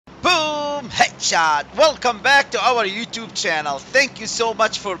Boom! Headshot! Welcome back to our YouTube channel. Thank you so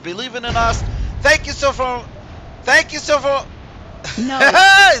much for believing in us. Thank you so for. No.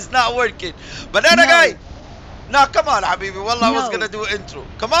 It's not working. Banana Guy! No, come on, Habibi. Wallah, I was gonna do an intro.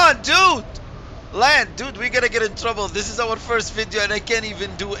 Come on, dude! Land, dude, we're gonna get in trouble. This is our first video and I can't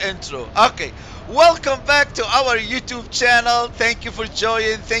even do intro. Okay, welcome back to our YouTube channel. Thank you for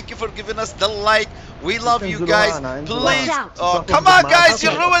joining. Thank you for giving us the like. We love you guys. Please. Oh, come on, guys.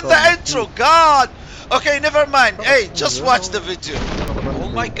 You ruined the intro. God. Okay, never mind. Hey, just watch the video. Oh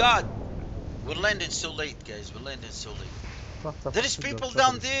my God. We're landing so late, guys. We're landing so late. There is people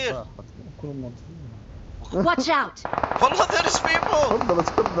down there. Watch out. Wallah, there is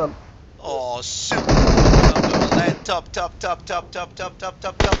people. Oh shit! I'm gonna land top.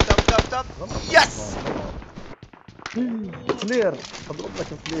 Yes! فلير اضرب لك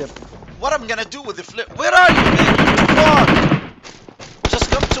فلير. What I'm gonna do with the flare? Where are you, man? You're too far. Just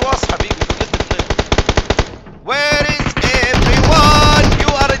come to us, Habibi. Forget the flare. Where is everyone? You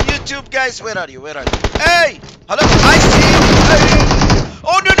are on YouTube, guys. Where are you? Where are you? Hey! Hello? I see you. Hey.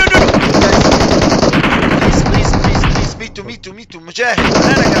 Oh no! Me too. Mujahid,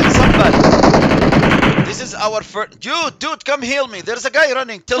 Banana Guy, somebody. This is our first. Dude, come heal me. There's a guy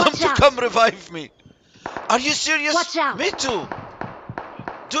running. Tell him to come revive me. Are you serious? Watch out. Me too.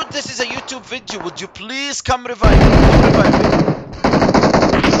 Dude, this is a YouTube video. Would you please come revive me? Come revive me.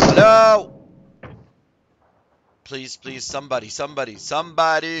 Hello? Please, somebody.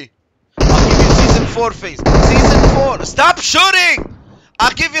 I'll give you season 4 phase. Season 4. Stop shooting!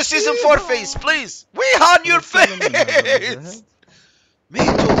 I'll give you season 4 face, please. We on your face. Me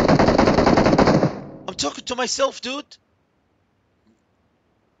too. I'm talking to myself, dude.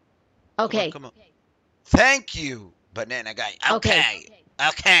 Okay. Come on. Thank you, Banana Guy. Okay.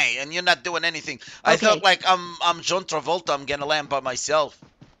 And you're not doing anything. I felt like I'm John Travolta. I'm gonna land by myself.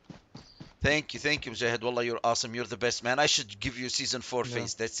 Thank you, Mujahid. Wallah, you're awesome. You're the best, man. I should give you season 4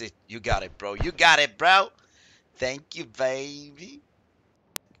 face. That's it. You got it, bro. Thank you, baby.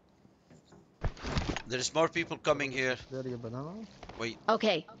 There's more people coming here. Wait.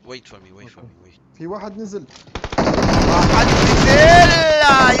 Okay. Wait for me. في واحد نزل.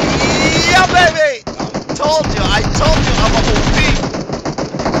 Yeah, baby. I told you I'm a OP.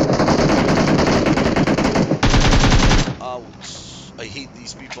 Ouch. I hate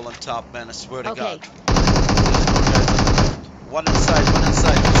these people on top, man. I swear to God. One inside.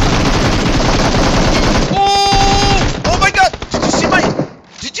 Oh my God.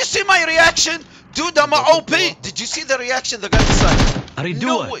 Did you see my reaction? Dude, I'm a OP. Did you see the reaction the guy inside? How do you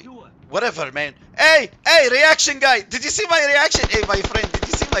do it? Whatever, man. Hey, reaction guy. Did you see my reaction? Hey, my friend, did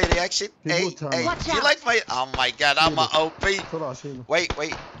you see my reaction? Hey, you like my... Oh my God, I'm a OP. Wait.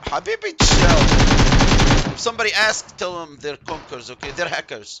 Habibi, chill. If somebody asks, tell them they're conkers, okay? They're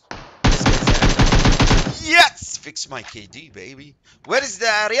hackers. This guy's a hacker. Yes! Fix my KD, baby. Where is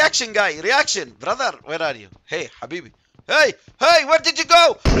the reaction guy? Reaction, brother, where are you? Hey, Habibi. Hey, where did you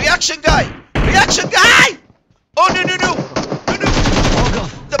go? Reaction guy! Oh, no.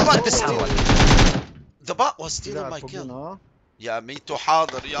 The bot is stealing. The bot was stealing my kill. Yeah, me too.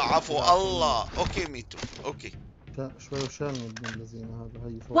 حاضر يا عفو الله. Okay, me too. Okay.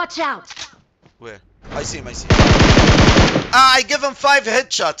 Watch out. Where? I see him. I give him 5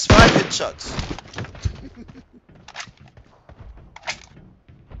 headshots.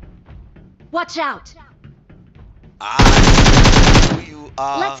 Watch out. You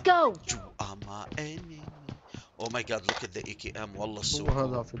are. Let's go. You are my enemy. Oh my God, look at the AKM. Wallah, so هذا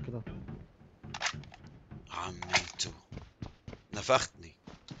على فكرة. عميتو. نفختني.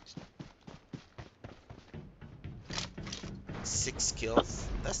 6 kills.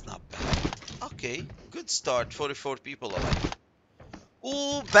 That's not bad. Okay, good start. 44 people alive.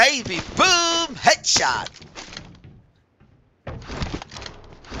 Ooh, baby. Boom. Headshot.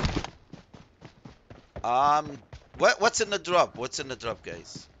 What's in the drop?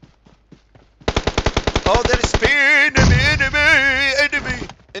 Guys? Oh, there is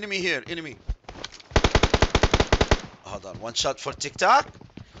enemy here. Hold on, 1 shot for TikTok.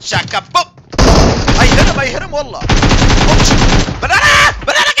 Shaka boom! I hit him, wallah. Oh,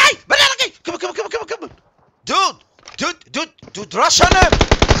 banana guy! Come on. Dude, rush on him.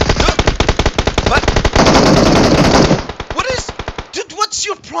 Dude, what's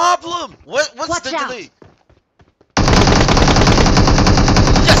your problem? What's the delay?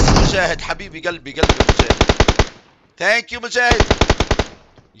 Mujahid, Habibi, قلبي Mujahid. Thank you, Mujahid.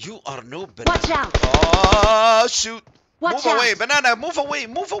 You are no banana. Watch out. Oh, shoot. Watch move out. away, banana. Move away.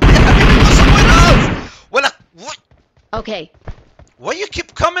 Habibi, go somewhere else. Well, what? Okay. Why you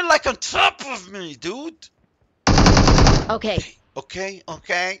keep coming like on top of me, dude? Okay. Okay,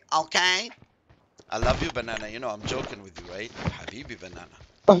 okay, okay. I love you, Banana. You know I'm joking with you, right? Habibi Banana.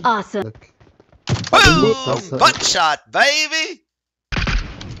 Awesome. لك Boom! Butt shot, baby!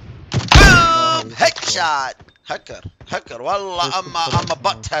 Boom! Headshot! Hacker, hacker. Wallah, I'm a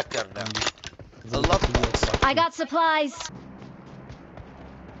butt hacker now. I love butts. I got supplies.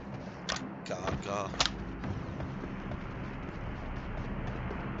 Gaga.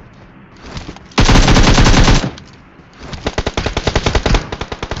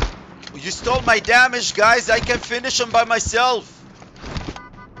 You stole my damage, guys. I can finish him by myself.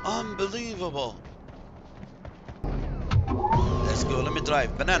 Unbelievable. Let's go. Let me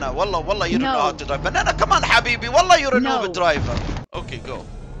drive. Banana, wallah, you don't know how to drive. Banana, come on, Habibi. Wallah, you're a noob driver. Okay, go.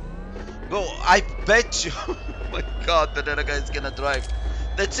 Go. I bet you. Oh my God, Banana Guy is gonna drive.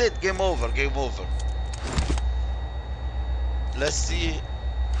 That's it. Game over. Game over. Let's see.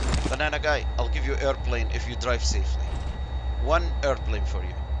 Banana Guy, I'll give you airplane if you drive safely. One airplane for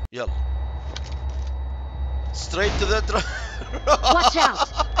you. Yalla. Straight to the drive. Watch out.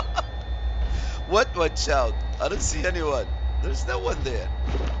 What watch out? I don't see anyone. There's no one there.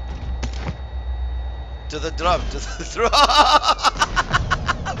 To the drum. To the drum.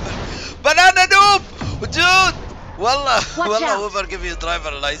 Banana noob! Dude! Wallah, whoever give you a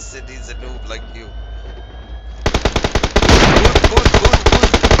driver license, he's a noob like you. Good.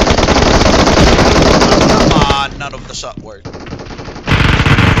 Come on, none of the shot worked.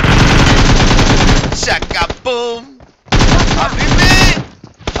 Shaka boom! Habibi!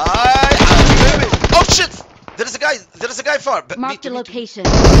 Hi, Habibi! Oh shit! There is a guy far. Mark the location.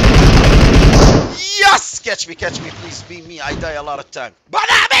 Yes! Catch me, please. Be me. I die a lot of time.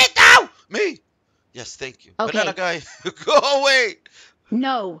 Banana, me now! Me! Yes, thank you. Okay. Banana Guy, go away!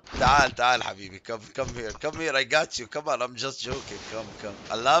 No. تعال حبيبي. Come here. I got you. Come on, I'm just joking. Come.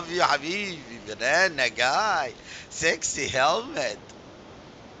 I love you, حبيبي. Banana Guy. Sexy helmet.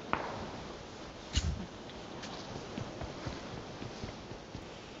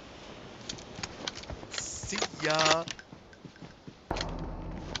 See ya.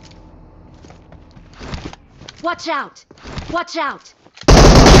 Watch out. Watch out.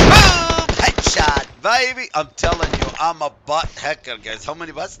 Boom! Headshot, baby. I'm telling you, I'm a butt hacker, guys. How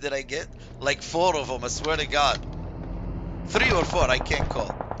many butts did I get? Like 4 of them, I swear to God. 3 or 4, I can't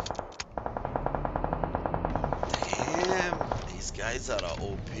call. Damn, these guys are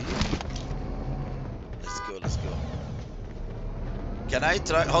OP. Let's go. Can I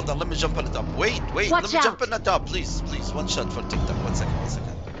try? Hold on, let me jump on the top. Wait. Let me jump on the top, please. One shot for TikTok. 1 second.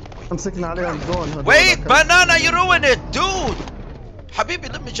 امسكنا عليهم زون. Wait, Banana, you ruin it, dude.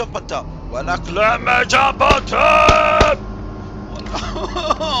 Habibi, let me jump on top. ولك let me jump on top.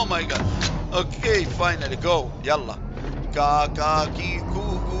 Oh my God. Okay, finally, go. Yalla. Ka ki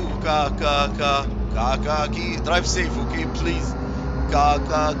ku ka ki. Drive safe, okay, please. Ka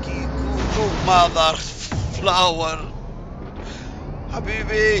ki ku mother flower.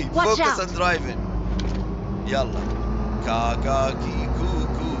 Habibi, focus on driving. Yalla. Ka ki ku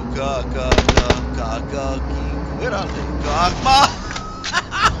ka ki. Where are they?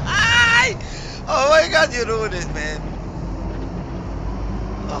 Oh my God, you ruined it, man.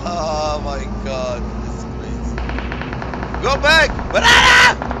 Oh my God, this is crazy. Go back!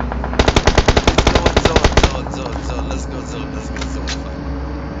 Banana! Zone. Let's go zone.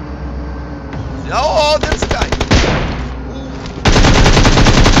 Oh, there's a guy.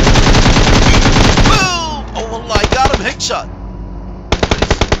 Boom! Oh, wallah, I got him. Headshot.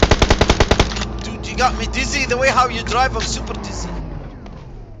 Dude, you got me dizzy. The way how you drive, I'm super dizzy.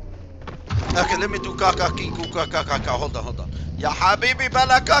 Okay, let me do kaka kiku kaka. Hold on. Ya habibi,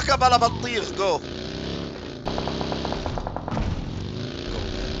 bala kaka bala batir. Go.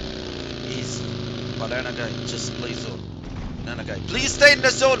 Easy. Banana Guy, just play zone. Banana Guy, please stay in the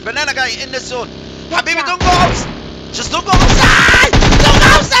zone. Banana Guy, in the zone. Habibi, don't go outside. Just don't go outside. Don't go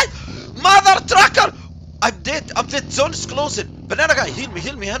outside. Mother trucker. I'm dead. Zone is closing. Banana Guy, heal me.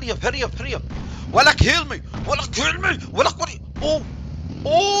 Hurry up. Walak, heal me. Walak, what are you?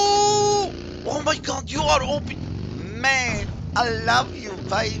 Oh my God, you are OP. Man, I love you,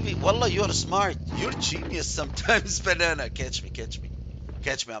 baby. Wallah, you're smart. You're genius sometimes, Banana. Catch me.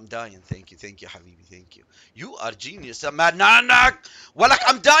 I'm dying. Thank you, Habibi. Thank you. You are genius. Banana. Wallah,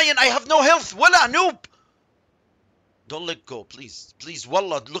 I'm dying. I have no health. Wallah, noob. Don't let go, please.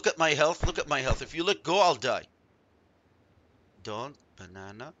 Wallah, look at my health. If you let go, I'll die. Don't,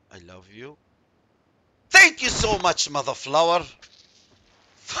 Banana. I love you. Thank you so much, mother flower.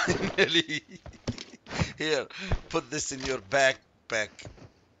 Finally. Here, put this in your backpack.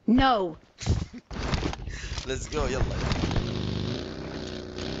 No. Let's go, yalla.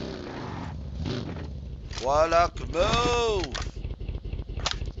 Walak, move.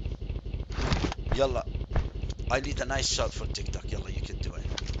 Yalla. I need a nice shot for TikTok. Yalla, you can do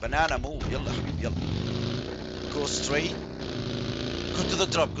it. Banana, move. Yalla, حبيبي, yalla. Go straight. Go to the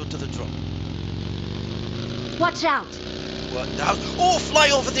drop. Go to the drop. Watch out! What now? Oh,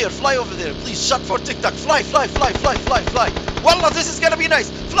 fly over there. Fly over there. Please, shot for TikTok. Fly, fly, fly, fly, fly, fly. Wallah, this is gonna be nice.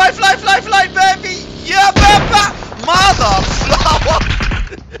 Fly, fly, fly, fly, baby. Yeah, papa. Mother flower.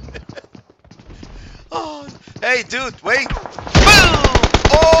 Oh, hey, dude, wait. Boom!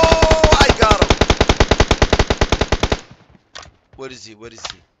 Oh, I got him. Where is he? Where is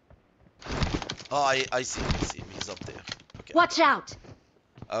he? Oh, I see him. I see him. He's up there. Okay. Watch out!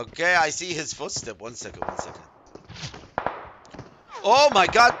 Okay, I see his footstep. 1 second, 1 second. Oh my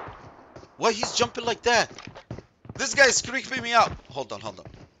god! Why he's jumping like that? This guy's creeping me out. Hold on, hold on.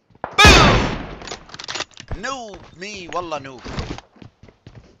 Boom! Noob, me, wallah noob.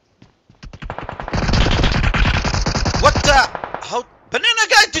 What the? How? Banana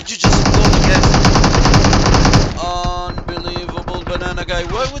guy, did you just blow the gas? Unbelievable, banana guy.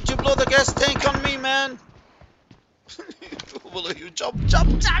 Why would you blow the gas tank on me, man? Will you jump,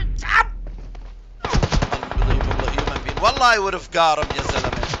 jump, jump, jump? Unbelievable human being. Wallah, I would have got him, ya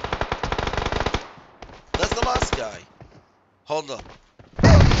zalame. That's the last guy. Hold on.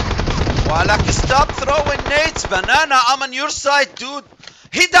 Walak, stop throwing nades, banana. I'm on your side, dude.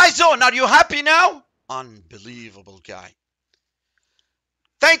 He died zone. Are you happy now? Unbelievable guy.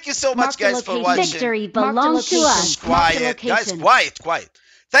 Thank you so much, guys, for watching. Victory belongs to us. Quiet, guys, quiet, quiet.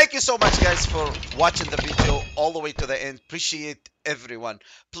 Thank you so much, guys, for watching the video all the way to the end. Appreciate everyone.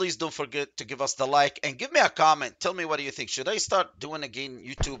 Please don't forget to give us the like and give me a comment. Tell me, what do you think? Should I start doing again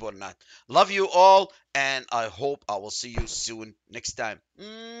YouTube or not? Love you all, and I hope I will see you soon next time.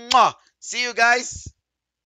 Mwah! See you, guys.